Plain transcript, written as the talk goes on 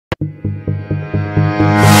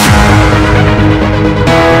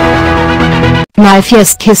my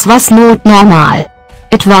first kiss was not normal.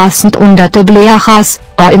 It wasn't under the bleachers,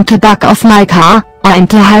 or in the back of my car, or in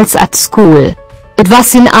the halls at school. It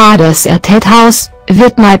was in a deserted house,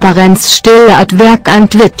 with my parents still at work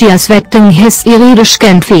and with tears wetting his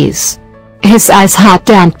iridescent face. His eyes had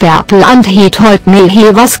turned purple and he told me he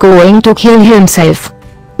was going to kill himself.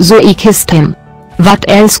 So I kissed him. What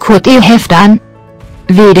else could I have done?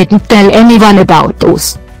 We didn't tell anyone about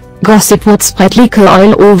us. Gossip would spread like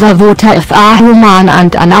oil over water if a human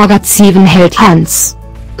and an aggressiven held hands.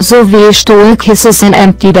 So we stole kisses in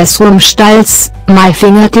empty bathroom stalls, my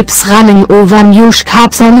fingertips running over new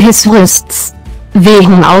scabs on his wrists. We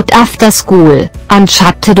hung out after school, and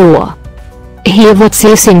shut the door. He would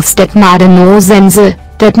say things that made no sense,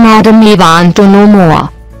 that made me want to know more.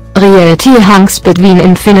 Reality hangs between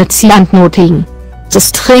infinity and nothing. The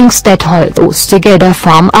strings that hold us together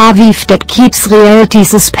form a weave that keeps reality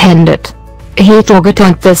suspended. He tugged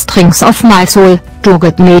on the strings of my soul,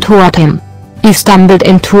 tugged me toward him. I stumbled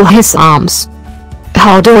into his arms.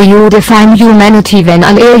 How do you define humanity when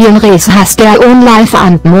an alien race has their own life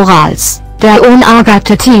and morals, their own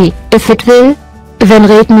identity, if it will? When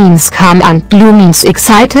red means calm and blue means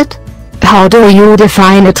excited? How do you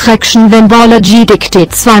define attraction when biology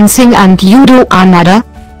dictates one thing and you do another?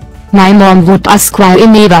 My mom would ask why I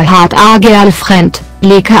never had a girlfriend,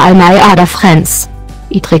 like all my other friends.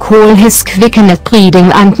 I'd recall his quickened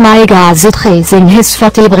breathing and my gaze tracing his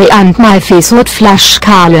vertebrae and my face would flush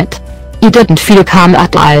scarlet. I didn't feel calm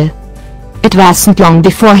at all. It wasn't long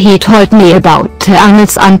before he told me about the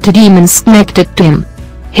angels and the demons connected to him.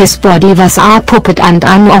 His body was a puppet and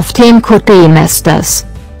none of them could be masters.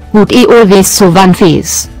 But I always saw one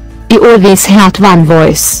face. I always heard one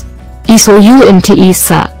voice. I saw you in the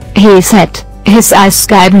ether, he said, his eyes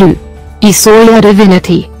sky blue. I saw your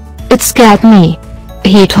divinity. It scared me.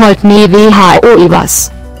 He told me who I was.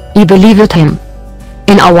 I believed him.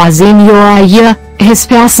 In our senior year, his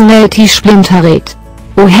personality splintered.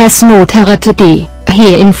 Oh has no territory,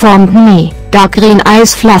 he informed me, dark green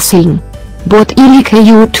eyes flashing. But I like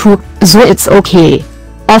you too, so it's okay.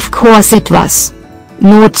 Of course it was.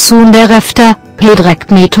 Not soon thereafter, he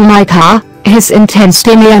dragged me to my car, his intense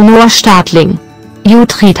demeanor more startling. You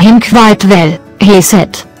treat him quite well, he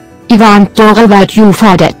said. I won't worry about you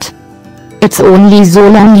for that. It's only so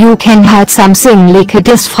long you can hide something like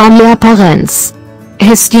this from your parents.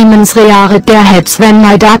 His demons reared their heads when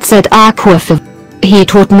my dad said a curve. He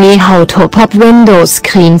taught me how to pop window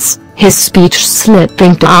screens, his speech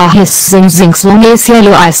slipping to a hissing so his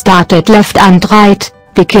yellow eyes started left and right,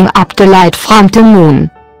 picking up the light from the moon.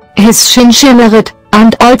 His chin shimmered,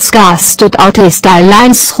 and old scars stood out his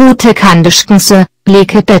lines through the conditions,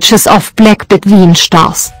 like patches of black between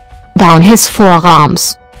stars. Down his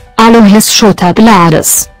forearms. Along his shoulder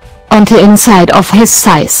blades. On the inside of his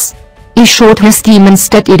thighs. He showed his demons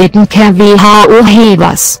that he didn't care who he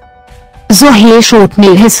was. So he showed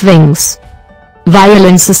me his wings.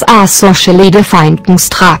 Violence is a socially defined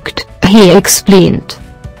construct, he explained.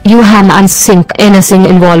 Humans think anything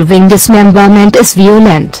involving dismemberment is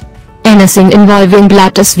violent. Anything involving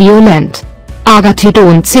blood is violent. Agati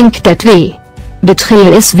don't think that way.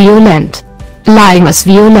 Betrayal is violent. Lying is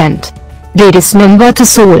violent. They dismember the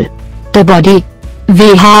soul. The body.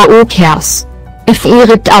 Who cares? If I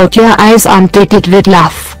ripped out your eyes and did it with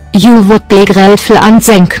love, you would be grateful and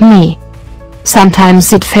thank me.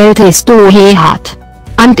 Sometimes it felt as though he had.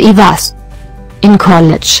 And I was. In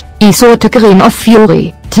college, I saw the green of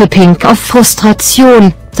fury, the pink of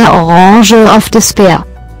frustration, the orange of despair.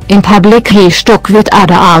 In public he stuck with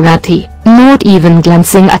other agati, not even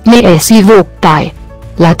glancing at me as he walked by.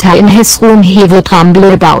 Later in his room he would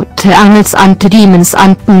ramble about the angels and the demons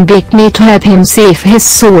and beg me to help him save his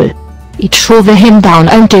soul. I'd shove him down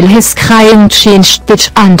until his crying changed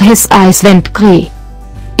pitch and his eyes went grey.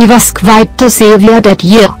 I was quite the savior that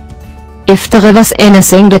year. If there was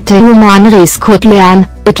anything that the human race could learn,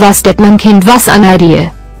 it was that mankind was an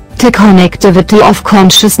idea. The connectivity of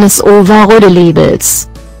consciousness overrode labels.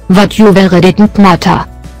 What you were didn't matter.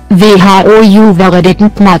 Who you were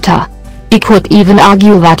didn't matter. I could even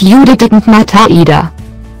argue what you did didn't matter either.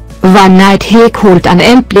 One night he called an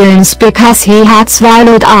ambulance because he had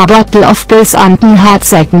swallowed a bottle of pills and had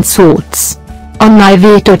second thoughts. On my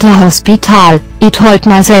way to the hospital, I told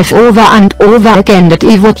myself over and over again that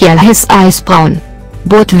I would yell his eyes brown.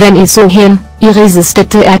 But when I saw him, I resisted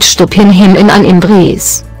the urge to pin him in an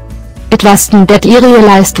embrace. It wasn't that I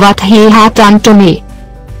realized what he had done to me.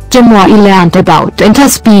 The more I learned about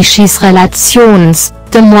interspecies relations,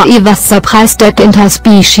 the more I was surprised that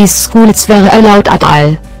interspecies schools were allowed at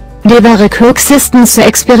all. They were coexistence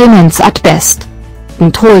experiments at best.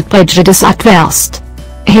 Controlled prejudice at worst.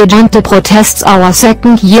 He joined the protests our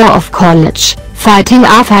second year of college, fighting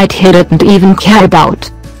a fight he didn't even care about.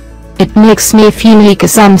 It makes me feel like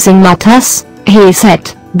something matters, he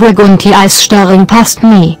said, Burgundy eyes staring past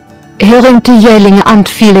me. Hearing the yelling and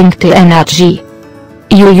feeling the energy.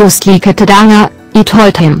 You just like it anger, I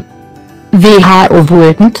told him. WHO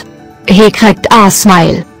wouldn't. He cracked a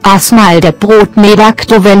smile that brought me back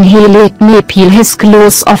to when he let me peel his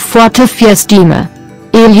clothes off for the first time.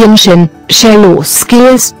 Alien shin, shallow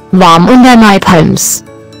scales, warm under my palms.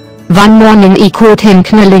 One morning I caught him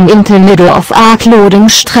kneeling in the middle of our clothing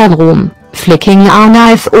strap room, flicking a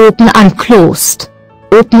knife open and closed.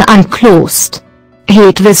 Open and closed.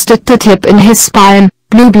 He twisted the tip in his spine,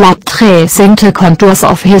 blue blood tracing the contours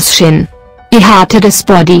of his shin. I hated his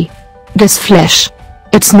body. This flesh.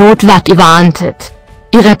 It's not what I wanted.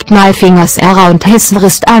 I wrapped my fingers around his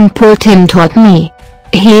wrist and pulled him toward me.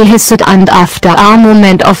 He hissed and after a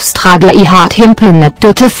moment of struggle I had him pinned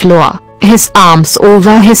to the floor, his arms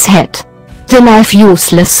over his head. The knife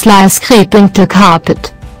uselessly scraping the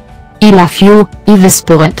carpet. I love you, I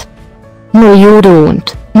whispered. No you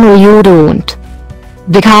don't, no you don't.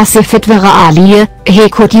 Because if it were a lie, he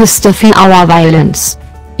could justify our violence.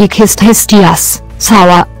 I kissed his tears,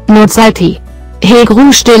 sour, not salty. He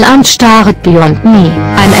grew still and stared beyond me,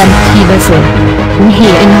 an empty vessel. He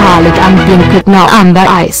inhaled and blinked now amber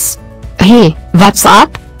eyes. Hey, what's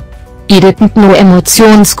up? I didn't know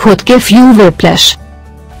emotions could give you whiplash.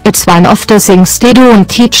 It's one of the things they don't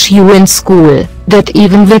teach you in school, that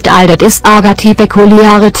even with all that is Agati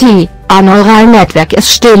peculiarity, a neural network is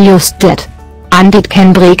still just dead. And it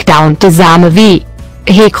can break down the same way.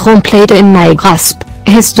 He crumpled in my grasp,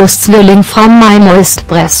 his dust swirling from my moist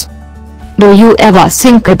breath. Do you ever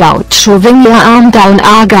think about shoving your arm down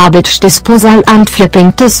a garbage disposal and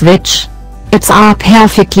flipping the switch? It's a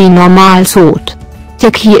perfectly normal thought.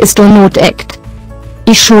 The key is to not act.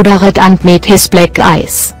 I shuddered and made his black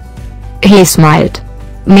eyes. He smiled.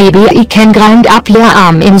 Maybe I can grind up your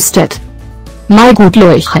arm instead. My good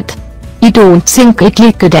Lord. I don't think it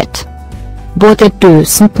like that. But it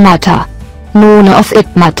doesn't matter. None of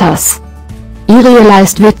it matters. I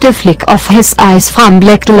realized with the flick of his eyes from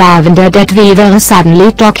black to lavender that we were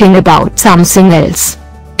suddenly talking about something else.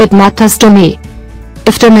 It matters to me.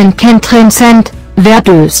 If the man can transcend, where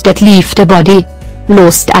does that leave the body?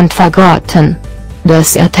 Lost and forgotten.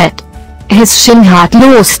 Deserted. His shin had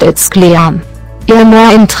lost its gleam. You're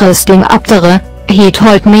more interesting after, he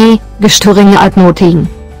told me, gesturing at noting.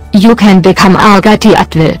 You can become Agati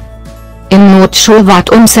at will. I'm not sure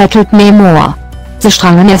what unsettled me more. The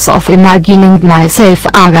strangeness of imagining myself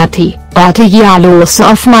Agati, or the yellowness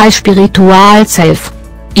of my spiritual self.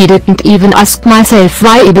 I didn't even ask myself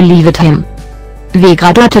why I believed him. We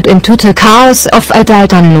graduated into the chaos of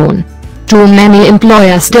adult unknown. Too many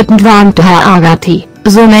employers didn't want to hire Agati,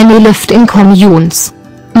 so many lived in communes.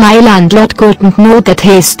 My landlord couldn't know that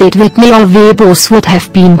he stayed with me or we both would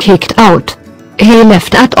have been kicked out. He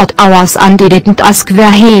left at odd hours and I didn't ask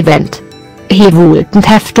where he went. He wouldn't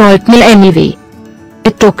have told me anyway.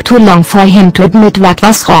 It took too long for him to admit what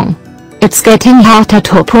was wrong. It's getting harder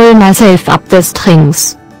to pull myself up the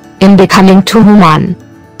strings. I'm becoming too human.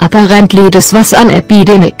 Apparently this was an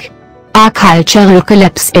epidemic. A cultural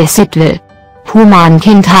collapse as it will.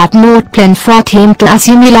 Humankind had not planned for him to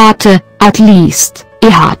assimilate, at least, I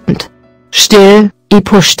hadn't. Still, I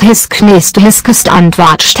pushed his knees to his chest and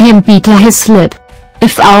watched him beat his lip.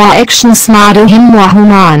 If our actions made him more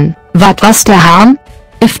human, what was the harm?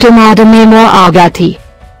 If they made me more Agati,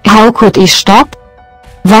 how could I stop?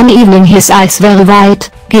 One evening his eyes were wide,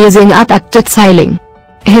 gazing up at the ceiling.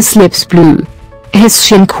 His lips blue. His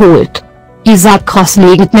shin cold. I sat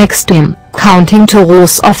cross-legged next to him, counting the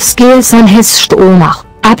rows of scales on his stomach,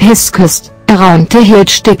 up his chest, around the heel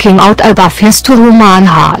sticking out above his too human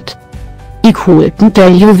heart. I couldn't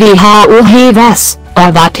tell you who he was,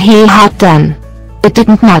 or what he had done. It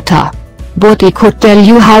didn't matter. But I could tell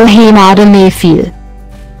you how he made me feel.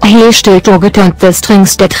 He still tugged on the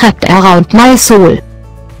strings that wrapped around my soul.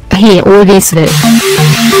 He always will.